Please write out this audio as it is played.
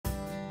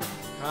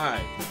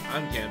Hi,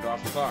 I'm Gandalf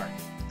Clark.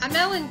 I'm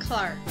Ellen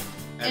Clark.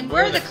 And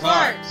we're the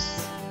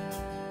Clarks.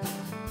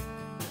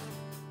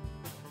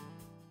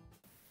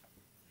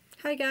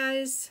 Hi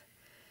guys.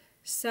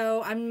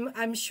 So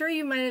I'm sure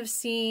you might have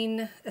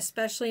seen,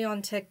 especially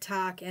on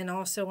TikTok and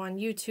also on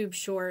YouTube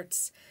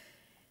Shorts,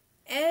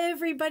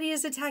 everybody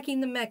is attacking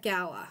the Met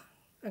Gala.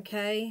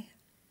 Okay?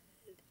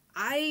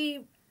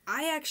 I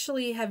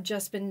actually have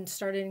just been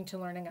starting to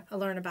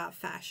learn about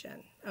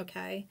fashion.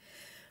 Okay?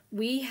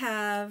 We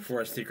have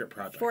For a secret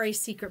project. I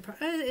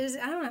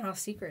don't know how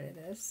secret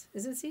it is.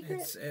 Is it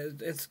secret?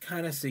 It's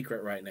kind of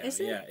secret right now.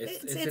 Is it? Yeah,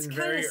 it's in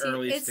very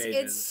early stages.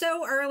 It's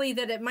so early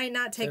that it might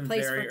not take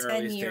place for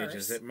 10 years.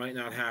 Stages. It might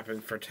not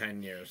happen for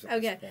 10 years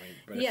at this point,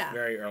 but it's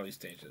very early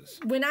stages.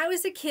 When I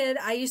was a kid,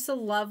 I used to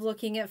love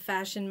looking at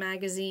fashion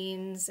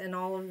magazines and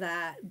all of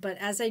that. But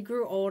as I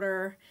grew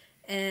older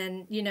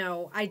and,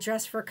 I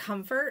dressed for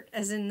comfort,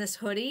 as in this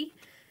hoodie,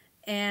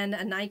 and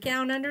a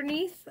nightgown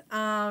underneath,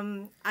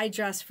 I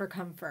dress for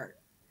comfort.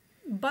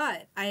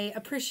 But I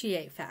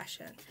appreciate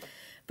fashion.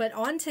 But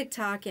on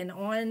TikTok and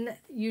on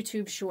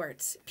YouTube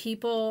Shorts,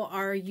 people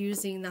are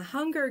using the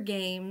Hunger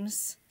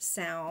Games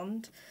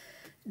sound.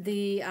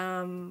 The,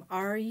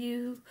 are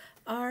you,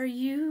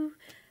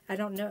 I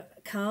don't know,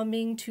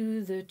 coming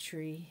to the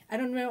tree. I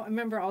don't know, I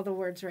remember all the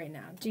words right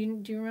now. Do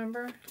you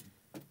remember?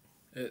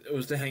 It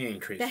was the hanging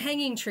tree. The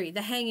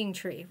hanging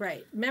tree,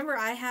 right. Remember,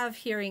 I have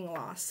hearing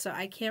loss, so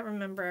I can't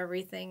remember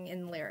everything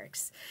in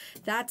lyrics.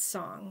 That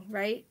song,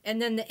 right?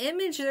 And then the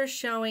image they're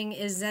showing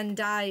is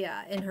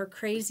Zendaya in her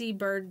crazy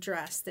bird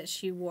dress that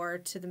she wore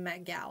to the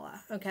Met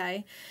Gala,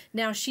 okay?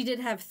 Now, she did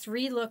have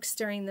 3 looks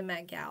during the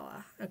Met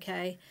Gala,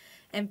 okay?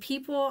 And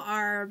people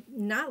are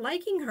not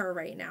liking her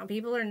right now.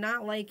 People are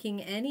not liking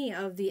any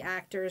of the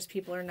actors.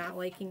 People are not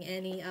liking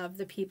any of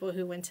the people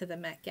who went to the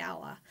Met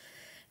Gala.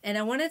 And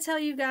I want to tell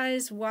you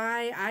guys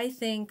why I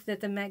think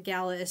that the Met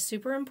Gala is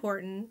super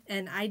important,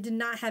 and I did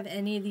not have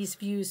any of these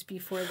views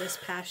before this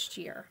past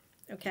year,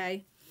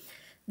 okay?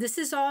 This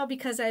is all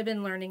because I've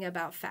been learning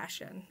about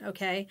fashion,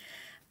 okay?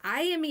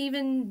 I am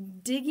even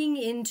digging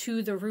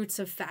into the roots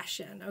of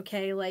fashion,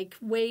 okay? Like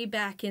way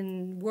back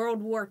in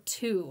World War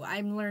II,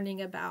 I'm learning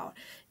about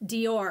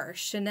Dior,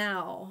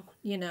 Chanel,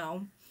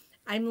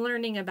 I'm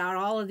learning about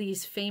all of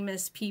these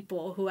famous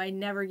people who I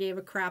never gave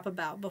a crap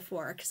about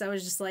before because I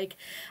was just like,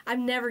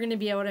 I'm never going to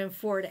be able to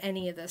afford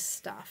any of this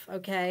stuff,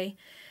 okay?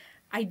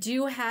 I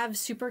do have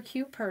super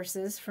cute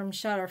purses from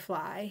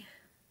Shutterfly,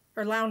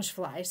 or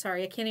Loungefly,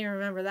 sorry, I can't even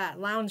remember that,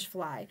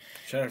 Loungefly.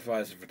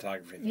 Shutterfly is a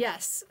photography thing.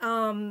 Yes.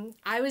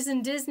 I was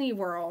in Disney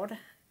World,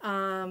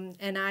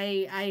 and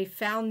I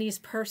found these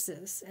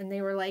purses, and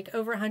they were like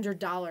over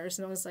 $100,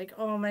 and I was like,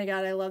 oh my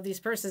god, I love these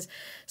purses.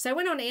 So I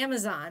went on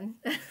Amazon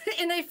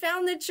and I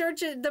found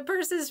the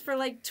purses for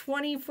like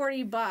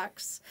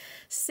 $20-$40.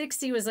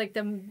 60 was like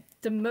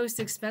the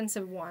most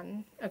expensive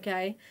one,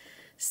 okay?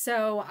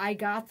 So I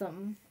got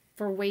them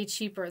for way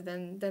cheaper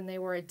than they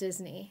were at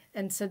Disney.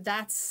 And so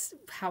that's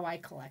how I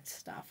collect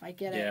stuff. I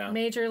get it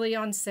majorly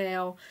on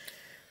sale.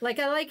 Like,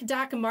 I like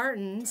Doc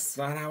Martens. That's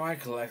not how I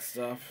collect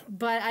stuff.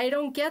 But I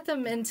don't get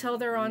them until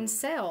they're on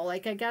sale.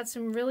 Like, I got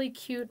some really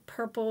cute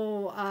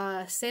purple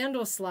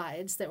sandal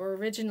slides that were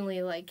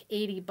originally like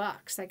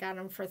 $80. I got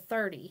them for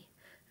 $30,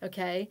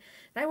 okay?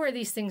 And I wear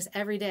these things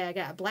every day. I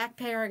got a black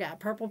pair, I got a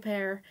purple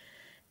pair.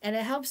 And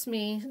it helps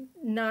me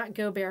not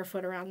go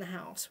barefoot around the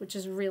house, which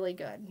is really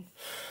good.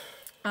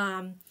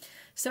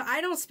 So I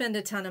don't spend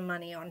a ton of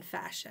money on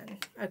fashion,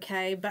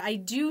 okay? But I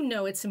do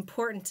know it's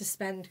important to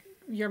spend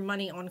your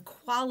money on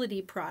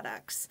quality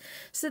products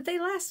so that they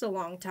last a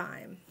long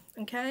time,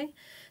 okay?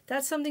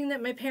 That's something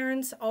that my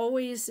parents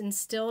always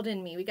instilled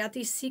in me. We got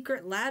these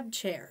secret lab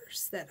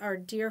chairs that our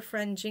dear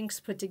friend Jinx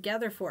put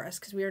together for us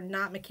because we are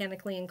not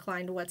mechanically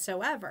inclined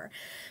whatsoever.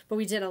 But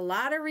we did a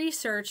lot of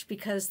research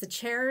because the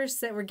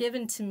chairs that were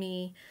given to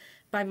me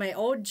by my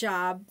old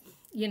job,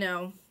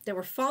 that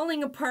were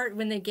falling apart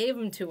when they gave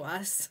them to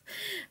us,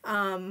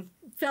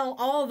 fell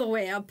all the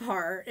way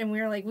apart. And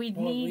we were like,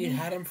 we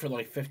had them for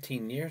like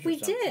 15 years or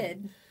something. We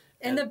did.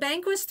 And the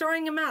bank was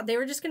throwing them out. They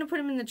were just going to put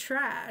them in the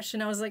trash.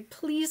 And I was like,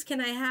 please,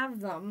 can I have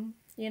them?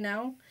 And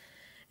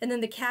then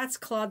the cats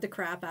clawed the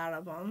crap out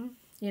of them,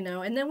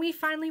 And then we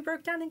finally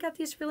broke down and got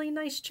these really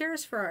nice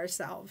chairs for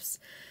ourselves,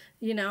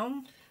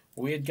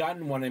 We had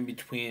gotten one in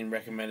between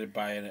recommended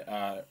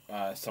by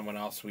someone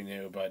else we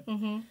knew, but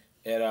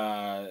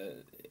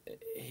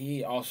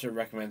he also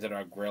recommended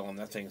our grill, and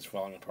that thing's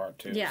falling apart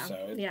too. Yeah,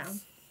 so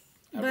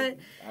But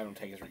I don't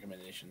take his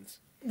recommendations.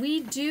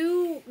 We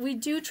do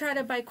try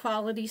to buy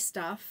quality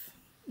stuff,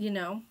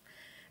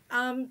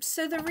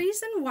 So the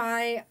reason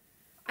why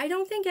I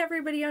don't think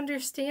everybody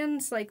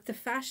understands like the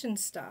fashion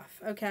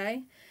stuff,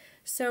 okay?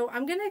 So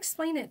I'm going to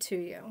explain it to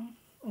you,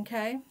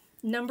 okay?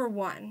 Number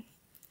 1,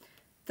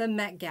 the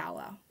Met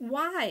Gala.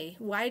 Why?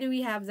 Why do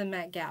we have the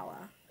Met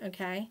Gala,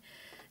 okay?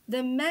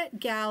 The Met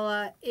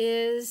Gala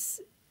is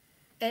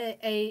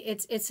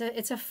it's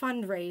a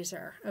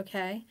fundraiser,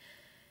 okay?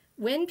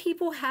 When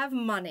people have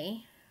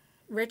money,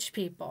 rich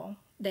people,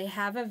 they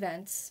have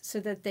events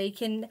so that they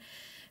can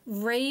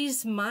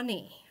raise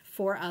money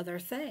for other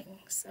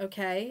things,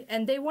 okay?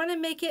 And they want to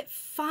make it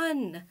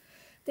fun.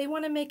 They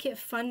want to make it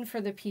fun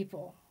for the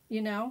people,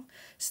 you know?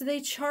 So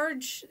they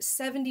charge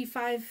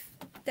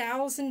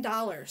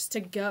 $75,000 to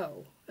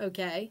go,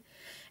 okay?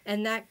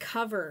 And that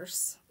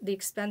covers the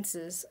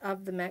expenses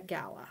of the Met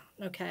Gala,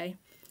 okay?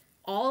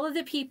 All of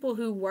the people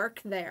who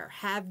work there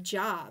have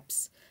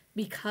jobs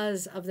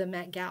because of the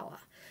Met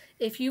Gala.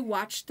 If you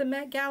watched the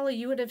Met Gala,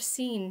 you would have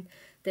seen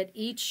that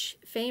each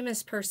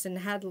famous person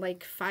had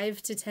like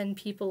 5 to 10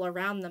 people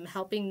around them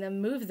helping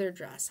them move their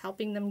dress,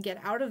 helping them get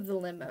out of the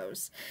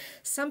limos.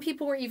 Some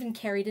people were even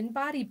carried in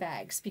body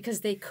bags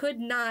because they could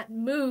not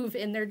move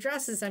in their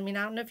dresses. I mean,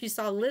 I don't know if you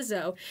saw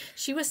Lizzo.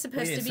 She was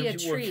supposed to be a tree. Some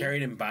people were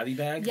carried in body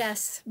bags?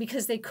 Yes,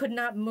 because they could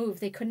not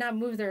move. They could not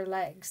move their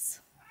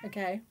legs.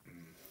 Okay?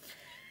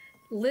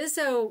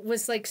 Lizzo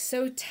was like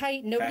so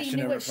tight, nobody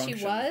knew what she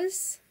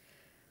was.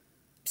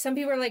 Some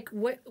people were like,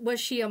 what was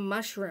she, a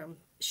mushroom?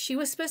 She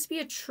was supposed to be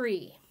a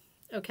tree,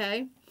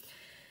 okay?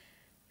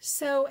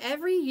 So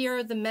every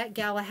year the Met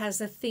Gala has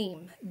a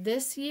theme.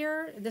 This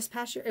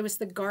past year, it was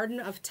the Garden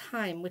of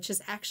Time, which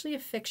is actually a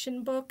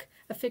fiction book,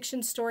 a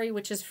fiction story,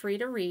 which is free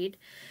to read.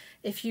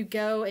 If you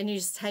go and you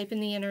just type in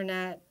the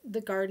internet,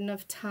 the Garden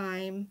of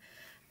Time,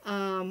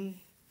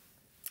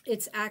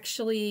 it's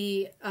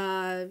actually,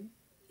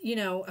 you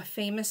know, a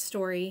famous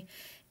story.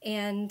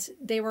 And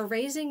they were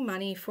raising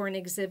money for an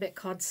exhibit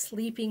called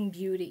Sleeping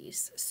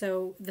Beauties.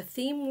 So the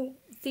theme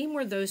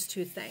were those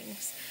two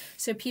things.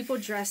 So people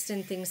dressed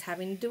in things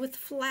having to do with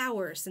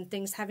flowers and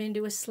things having to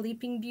do with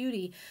Sleeping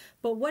Beauty.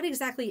 But what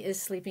exactly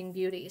is Sleeping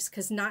Beauties?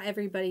 Because not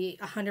everybody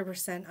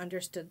 100%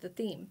 understood the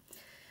theme.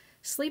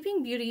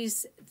 Sleeping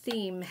Beauty's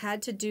theme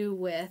had to do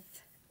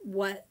with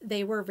what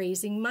they were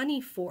raising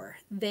money for.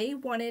 They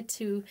wanted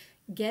to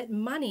get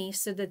money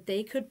so that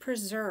they could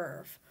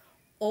preserve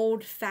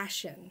old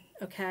fashion,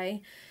 okay?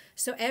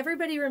 So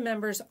everybody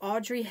remembers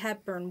Audrey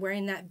Hepburn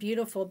wearing that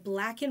beautiful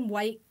black and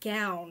white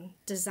gown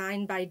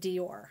designed by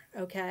Dior,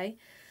 okay?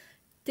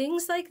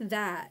 Things like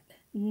that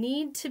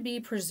need to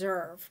be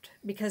preserved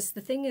because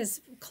the thing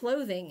is,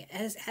 clothing,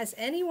 as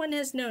anyone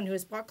has known who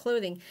has bought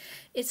clothing,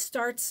 it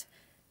starts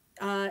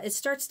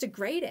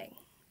degrading.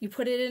 You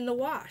put it in the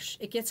wash.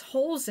 It gets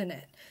holes in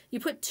it.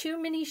 You put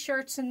too many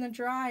shirts in the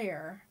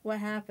dryer. What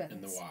happens? In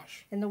the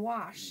wash. In the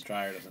wash. The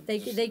dryer doesn't.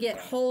 They get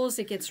holes.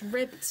 It gets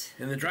ripped.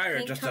 In the dryer,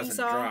 it just doesn't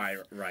dry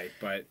right.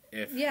 But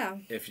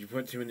if you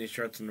put too many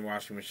shirts in the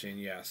washing machine,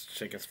 yes,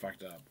 shit gets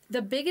fucked up.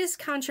 The biggest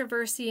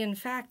controversy, in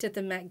fact, at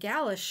the Met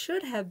Gala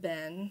should have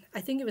been,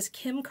 I think it was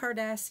Kim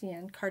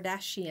Kardashian,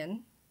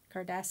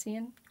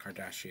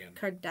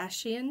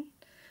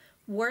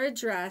 wore a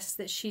dress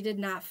that she did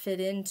not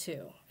fit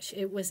into.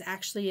 It was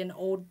actually an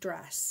old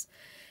dress.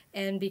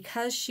 And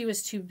because she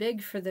was too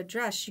big for the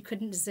dress, she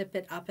couldn't zip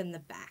it up in the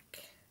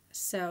back.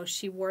 So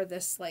she wore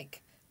this,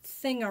 like,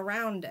 thing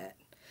around it.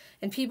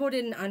 And people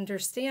didn't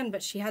understand,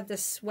 but she had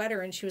this sweater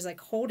and she was, like,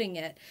 holding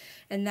it.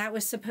 And that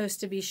was supposed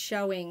to be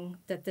showing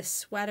that the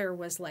sweater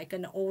was, like,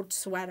 an old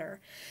sweater.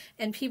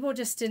 And people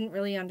just didn't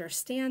really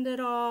understand it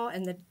all.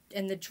 And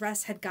the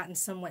dress had gotten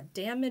somewhat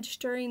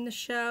damaged during the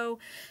show.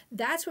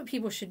 That's what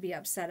people should be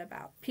upset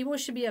about. People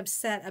should be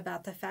upset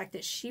about the fact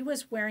that she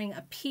was wearing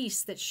a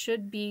piece that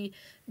should be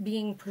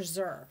being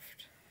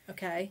preserved,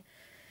 okay?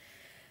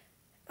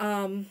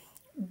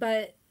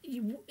 But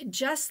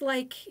just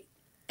like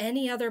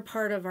any other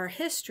part of our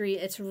history,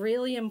 it's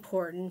really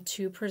important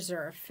to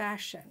preserve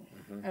fashion,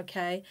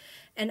 okay?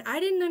 And I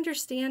didn't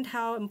understand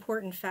how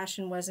important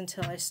fashion was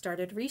until I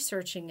started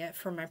researching it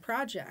for my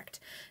project.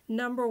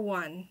 Number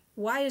one,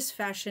 why is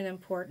fashion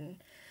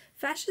important?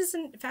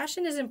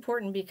 Fashion is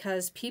important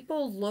because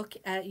people look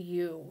at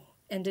you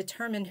and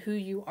determine who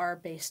you are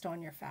based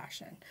on your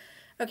fashion.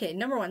 Okay,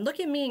 number one,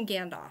 look at me and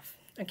Gandalf.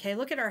 Okay,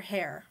 look at our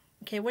hair.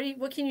 Okay,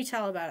 what can you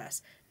tell about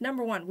us?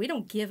 Number one, we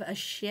don't give a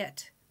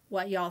shit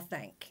what y'all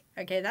think.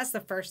 Okay, that's the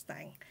first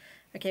thing.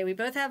 Okay, we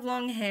both have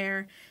long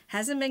hair.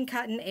 Hasn't been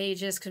cut in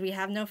ages because we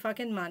have no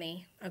fucking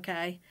money.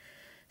 Okay.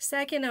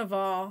 Second of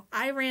all,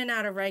 I ran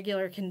out of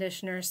regular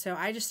conditioner, so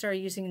I just started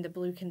using the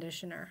blue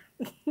conditioner,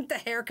 the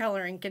hair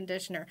coloring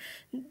conditioner.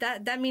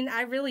 That mean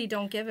I really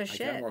don't give a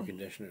shit. I got more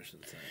conditioner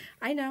since then.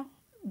 I know,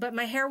 but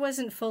my hair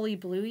wasn't fully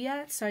blue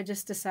yet, so I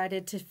just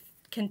decided to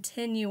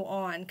continue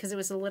on because it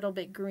was a little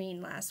bit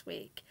green last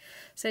week.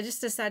 So I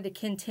just decided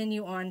to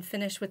continue on,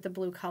 finish with the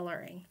blue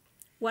coloring.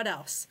 What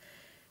else?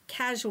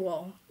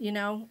 Casual, you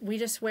know, we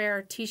just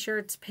wear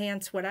t-shirts,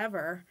 pants,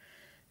 whatever,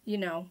 you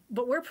know,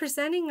 but we're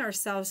presenting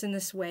ourselves in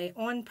this way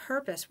on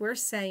purpose. We're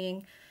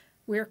saying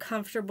we're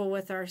comfortable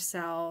with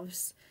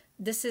ourselves.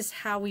 This is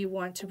how we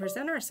want to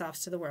present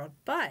ourselves to the world.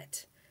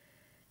 But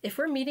if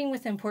we're meeting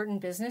with important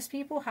business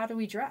people, how do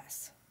we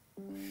dress?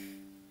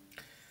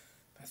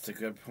 That's a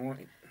good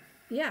point.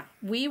 Yeah,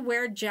 we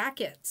wear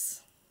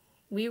jackets.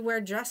 We wear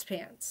dress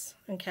pants,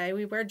 okay?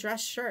 We wear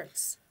dress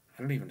shirts.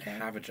 I don't even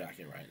have a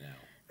jacket right now.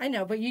 I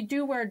know, but you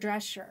do wear a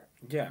dress shirt.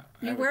 Yeah.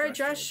 You wear a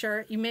dress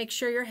shirt. You make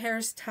sure your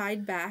hair's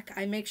tied back.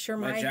 I make sure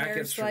my hair's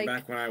jacket's from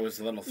back when I was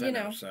a little thinner,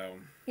 you know, so.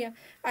 Yeah.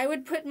 I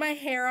would put my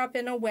hair up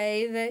in a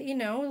way that, you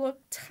know,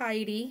 looked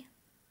tidy,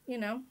 you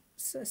know,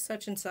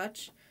 such and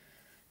such.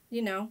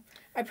 You know,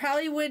 I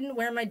probably wouldn't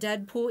wear my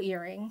Deadpool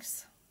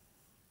earrings,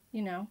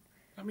 you know.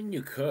 I mean,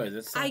 you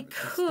could. I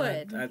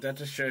could. That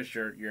just shows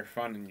you're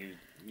fun and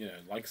you know,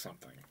 like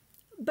something.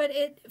 But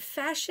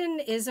fashion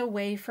is a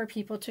way for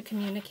people to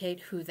communicate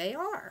who they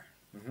are,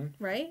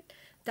 right?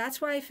 That's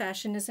why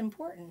fashion is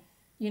important,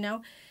 you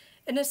know.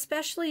 And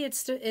especially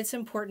it's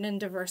important in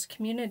diverse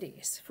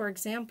communities. For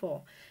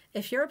example,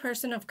 if you're a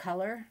person of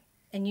color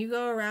and you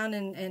go around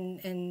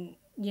and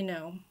you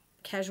know,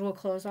 casual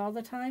clothes all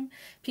the time,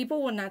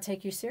 people will not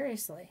take you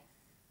seriously.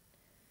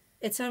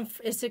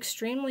 It's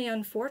extremely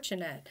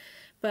unfortunate,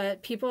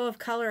 but people of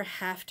color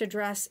have to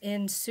dress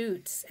in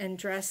suits and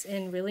dress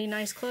in really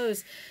nice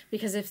clothes,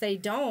 because if they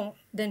don't,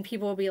 then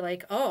people will be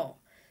like, oh,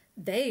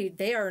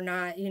 they are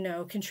not, you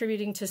know,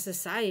 contributing to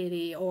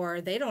society,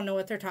 or they don't know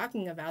what they're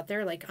talking about.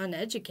 They're like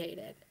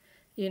uneducated,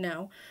 you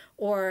know,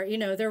 or, you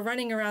know, they're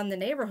running around the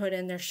neighborhood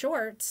in their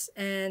shorts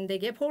and they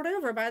get pulled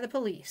over by the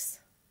police.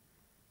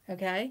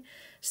 Okay?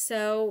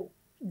 So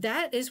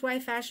that is why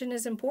fashion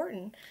is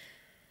important.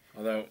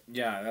 Although,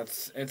 yeah,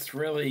 it's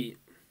really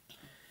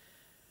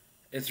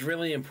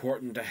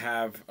important to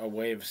have a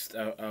way of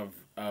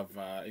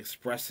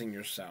expressing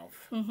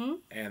yourself,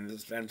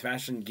 and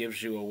fashion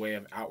gives you a way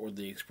of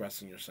outwardly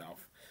expressing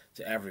yourself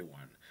to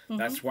everyone.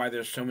 That's why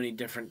there's so many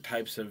different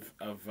types of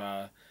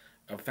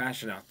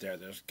fashion out there.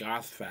 There's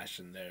goth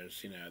fashion.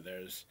 There's, you know,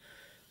 there's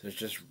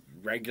just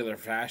regular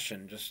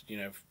fashion. Just, you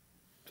know.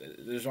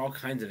 There's all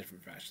kinds of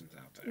different fashions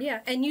out there.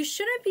 Yeah, and you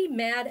shouldn't be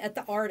mad at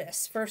the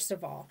artists, first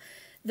of all.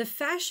 The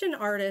fashion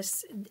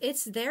artists,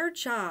 it's their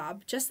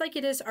job, just like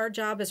it is our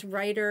job as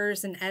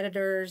writers and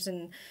editors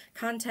and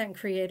content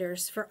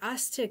creators, for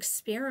us to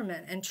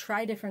experiment and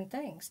try different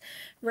things.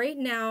 Right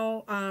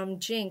now,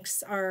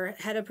 Jinx, our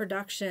head of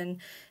production,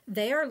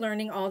 they are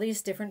learning all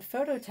these different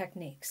photo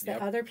techniques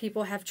that other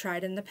people have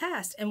tried in the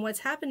past. And what's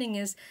happening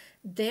is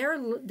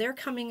they're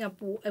coming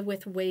up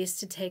with ways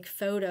to take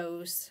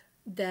photos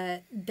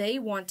that they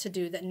want to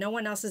do that no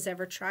one else has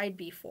ever tried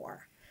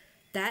before.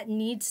 That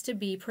needs to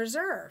be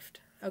preserved,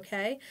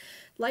 okay?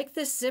 Like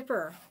this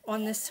zipper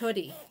on this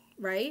hoodie,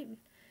 right?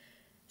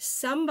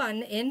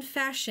 Someone in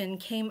fashion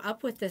came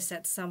up with this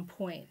at some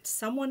point.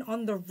 Someone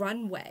on the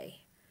runway,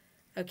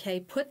 okay,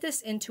 put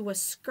this into a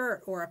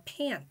skirt or a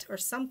pant or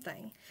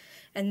something.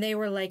 And they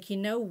were like, you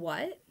know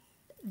what?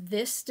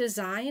 This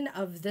design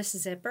of this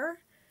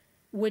zipper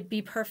would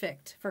be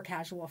perfect for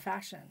casual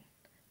fashion.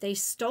 They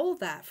stole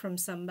that from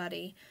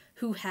somebody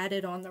who had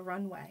it on the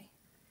runway,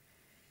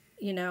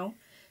 you know?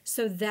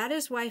 So that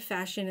is why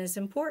fashion is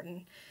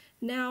important.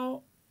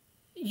 Now,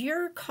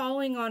 you're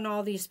calling on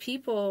all these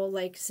people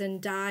like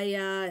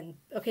Zendaya, and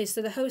okay,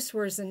 so the hosts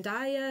were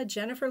Zendaya,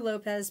 Jennifer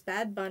Lopez,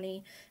 Bad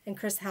Bunny, and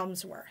Chris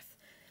Hemsworth.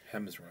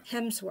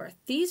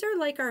 These are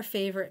like our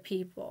favorite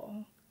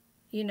people,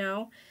 you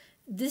know?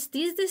 These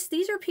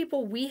are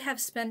people we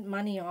have spent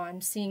money on,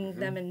 seeing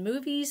them in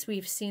movies.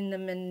 We've seen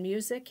them in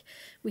music.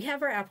 We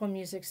have our Apple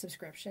Music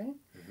subscription.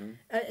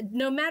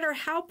 No matter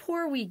how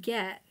poor we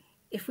get,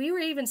 if we were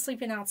even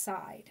sleeping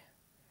outside,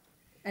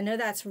 I know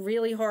that's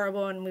really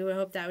horrible and we would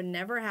hope that would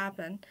never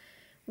happen,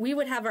 we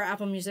would have our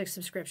Apple Music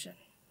subscription,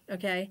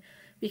 okay?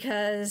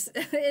 Because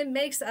it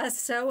makes us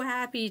so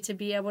happy to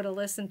be able to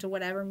listen to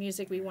whatever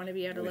music we want to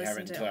be able to listen to. We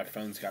haven't until our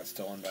phones got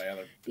stolen by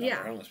other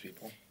homeless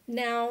people.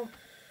 Now,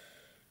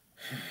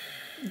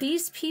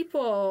 these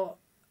people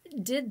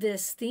did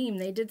this theme.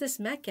 They did this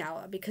Met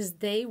Gala because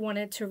they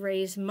wanted to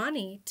raise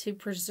money to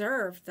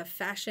preserve the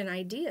fashion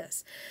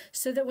ideas,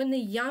 so that when the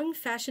young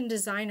fashion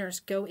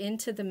designers go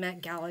into the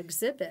Met Gala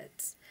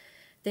exhibits,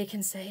 they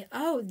can say,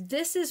 oh,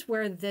 this is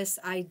where this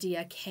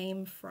idea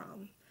came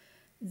from.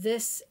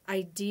 This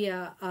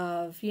idea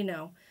of, you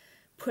know,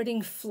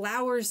 putting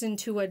flowers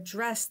into a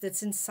dress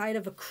that's inside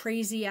of a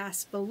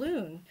crazy-ass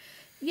balloon.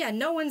 Yeah,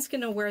 no one's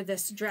going to wear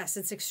this dress.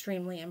 It's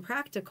extremely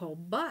impractical.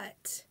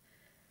 But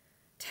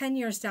 10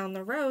 years down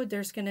the road,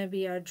 there's going to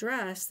be a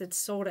dress that's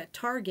sold at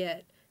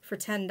Target for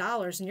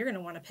 $10, and you're going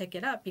to want to pick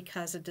it up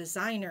because a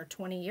designer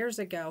 20 years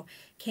ago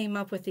came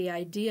up with the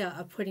idea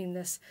of putting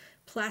this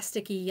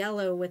plasticky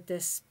yellow with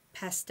this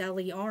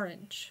pastel-y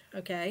orange,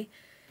 okay?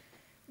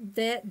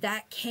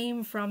 That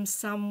came from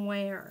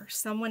somewhere.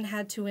 Someone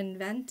had to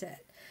invent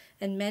it.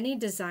 And many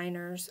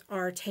designers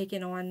are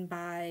taken on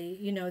by,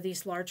 you know,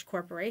 these large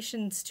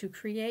corporations to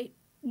create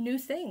new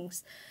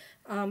things.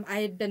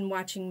 I had been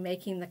watching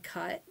Making the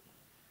Cut,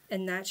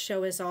 and that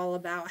show is all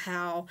about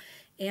how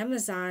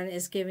Amazon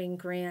is giving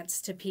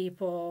grants to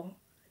people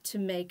to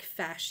make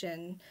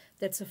fashion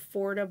that's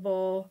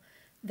affordable,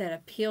 that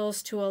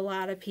appeals to a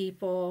lot of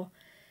people.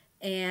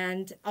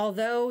 And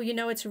although, you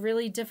know, it's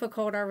really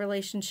difficult, our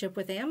relationship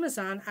with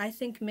Amazon, I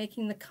think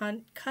Making the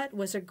Cut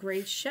was a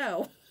great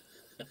show.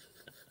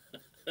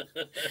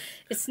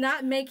 It's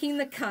not making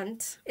the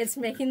cunt. It's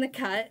making the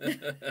cut.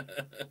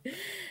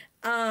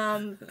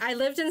 I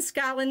lived in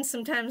Scotland.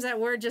 Sometimes that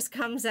word just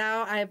comes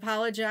out. I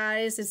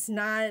apologize. It's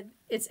not.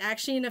 It's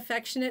actually an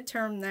affectionate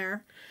term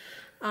there.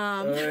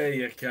 Oh,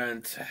 you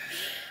cunt.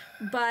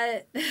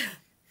 But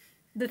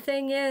the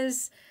thing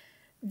is,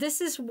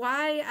 this is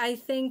why I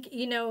think,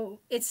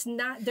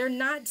 they're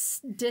not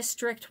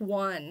District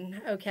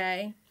 1,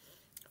 okay?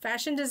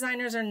 Fashion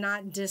designers are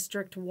not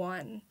District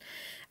 1.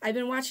 I've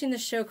been watching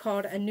this show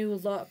called A New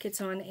Look.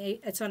 It's on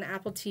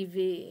Apple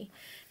TV.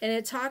 And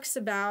it talks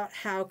about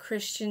how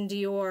Christian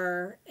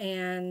Dior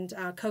and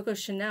Coco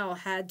Chanel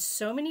had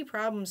so many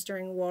problems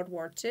during World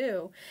War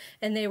II.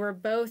 And they were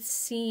both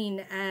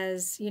seen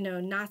as,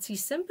 Nazi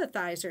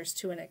sympathizers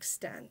to an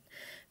extent.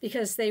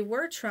 Because they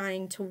were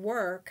trying to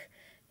work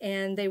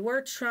and they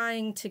were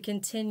trying to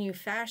continue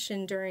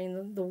fashion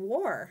during the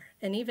war.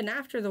 And even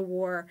after the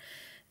war,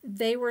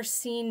 they were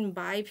seen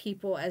by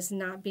people as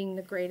not being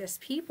the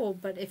greatest people.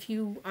 But if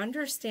you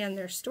understand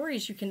their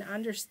stories, you can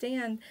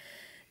understand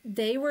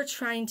they were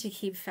trying to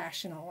keep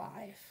fashion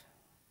alive.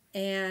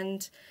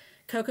 And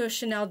Coco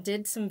Chanel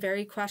did some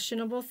very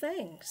questionable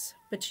things.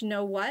 But you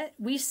know what?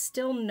 We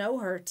still know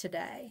her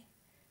today.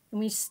 And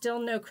we still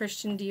know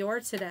Christian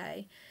Dior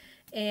today.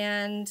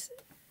 And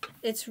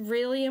it's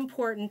really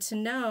important to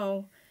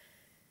know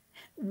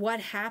what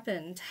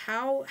happened,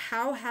 how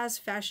has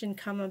fashion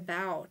come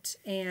about,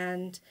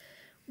 and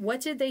what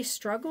did they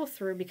struggle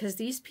through, because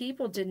these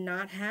people did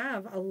not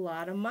have a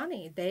lot of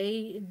money.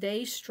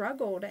 They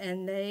struggled,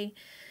 and they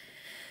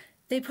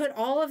put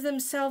all of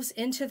themselves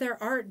into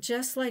their art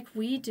just like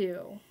we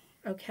do,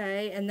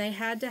 okay? And they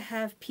had to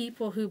have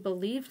people who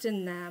believed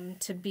in them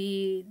to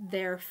be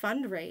their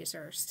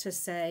fundraisers, to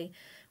say,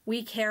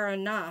 we care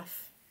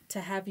enough to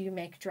have you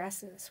make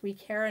dresses. We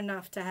care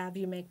enough to have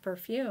you make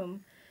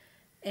perfume.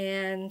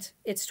 And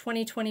it's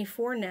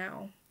 2024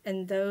 now,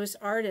 and those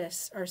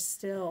artists are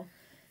still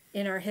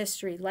in our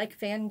history, like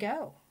Van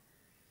Gogh.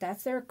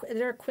 That's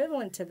they're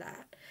equivalent to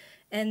that.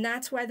 And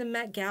that's why the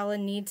Met Gala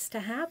needs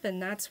to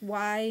happen. That's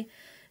why,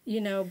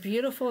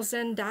 beautiful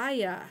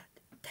Zendaya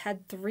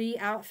had 3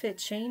 outfit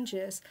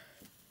changes.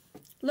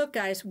 Look,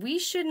 guys, we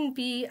shouldn't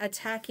be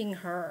attacking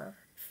her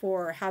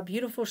for how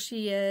beautiful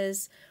she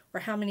is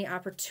or how many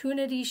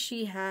opportunities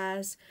she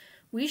has.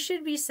 We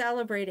should be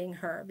celebrating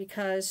her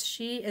because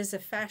she is a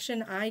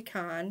fashion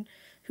icon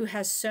who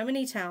has so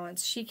many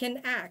talents. She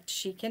can act,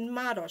 she can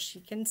model,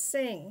 she can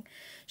sing,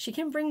 she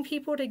can bring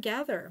people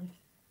together.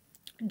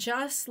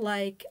 Just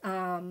like,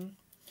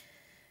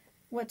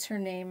 what's her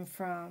name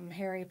from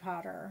Harry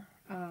Potter?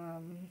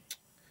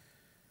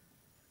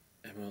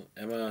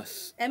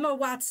 Emma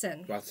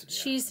Watson.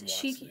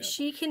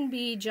 She can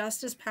be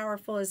just as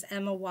powerful as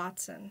Emma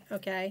Watson,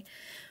 okay?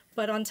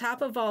 But on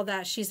top of all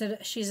that, she's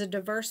a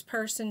diverse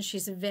person.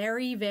 She's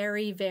very,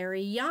 very,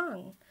 very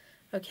young,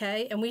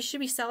 okay? And we should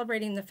be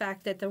celebrating the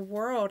fact that the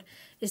world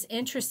is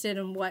interested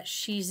in what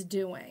she's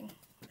doing,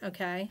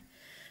 okay?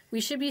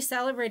 We should be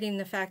celebrating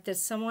the fact that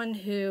someone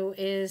who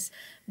is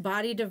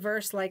body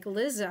diverse like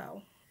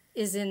Lizzo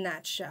is in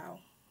that show,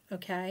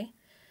 okay?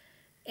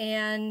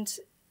 And,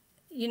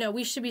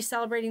 we should be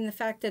celebrating the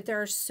fact that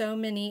there are so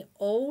many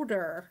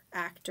older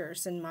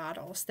actors and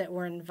models that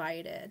were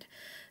invited.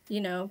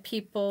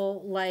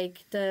 People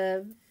like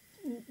the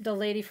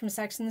lady from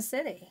Sex and the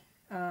City.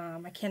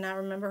 I cannot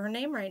remember her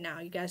name right now.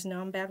 You guys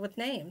know I'm bad with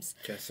names.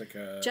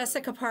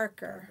 Jessica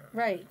Parker.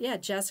 Right. Yeah,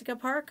 Jessica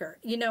Parker.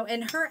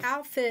 And her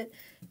outfit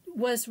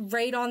was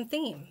right on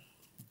theme.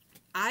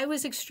 I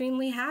was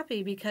extremely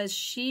happy because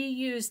she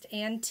used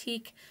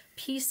antique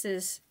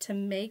pieces to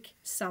make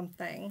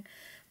something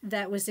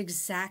that was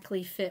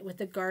exactly fit with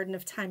the Garden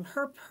of Time.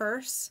 Her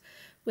purse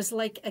was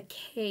like a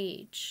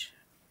cage,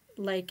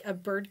 like a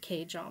bird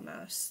cage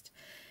almost.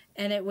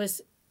 And it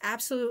was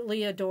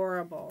absolutely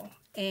adorable.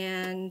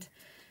 And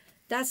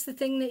that's the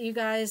thing that you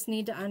guys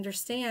need to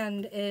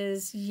understand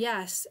is,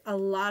 yes, a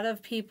lot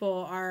of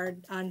people are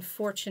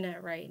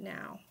unfortunate right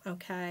now,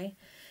 okay?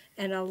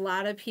 And a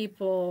lot of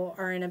people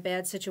are in a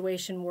bad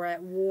situation. We're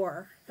at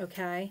war,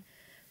 okay?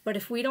 But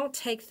if we don't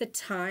take the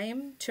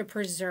time to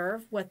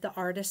preserve what the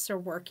artists are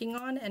working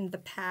on and the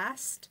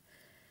past,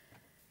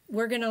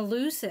 we're going to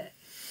lose it.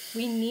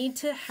 We need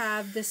to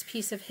have this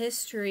piece of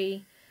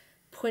history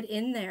put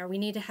in there. We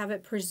need to have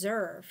it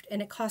preserved.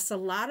 And it costs a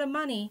lot of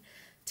money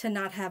to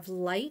not have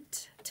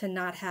light, to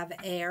not have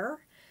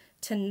air,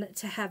 to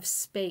have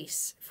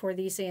space for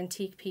these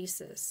antique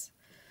pieces.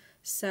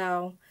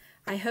 So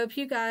I hope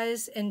you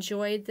guys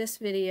enjoyed this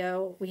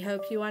video. We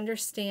hope you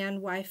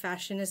understand why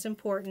fashion is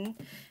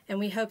important, and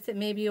we hope that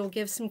maybe you'll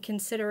give some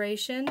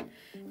consideration,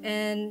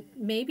 and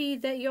maybe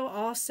that you'll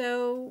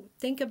also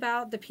think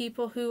about the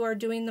people who are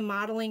doing the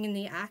modeling and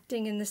the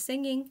acting and the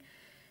singing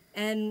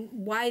and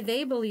why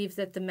they believe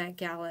that the Met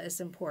Gala is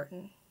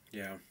important.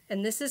 Yeah.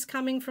 And this is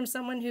coming from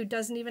someone who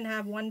doesn't even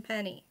have 1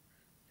 penny,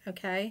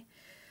 okay?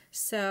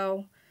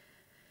 So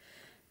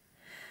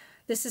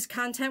this is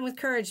content with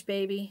courage,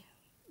 baby.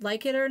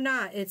 Like it or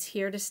not, it's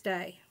here to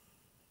stay.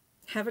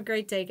 Have a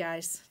great day,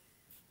 guys.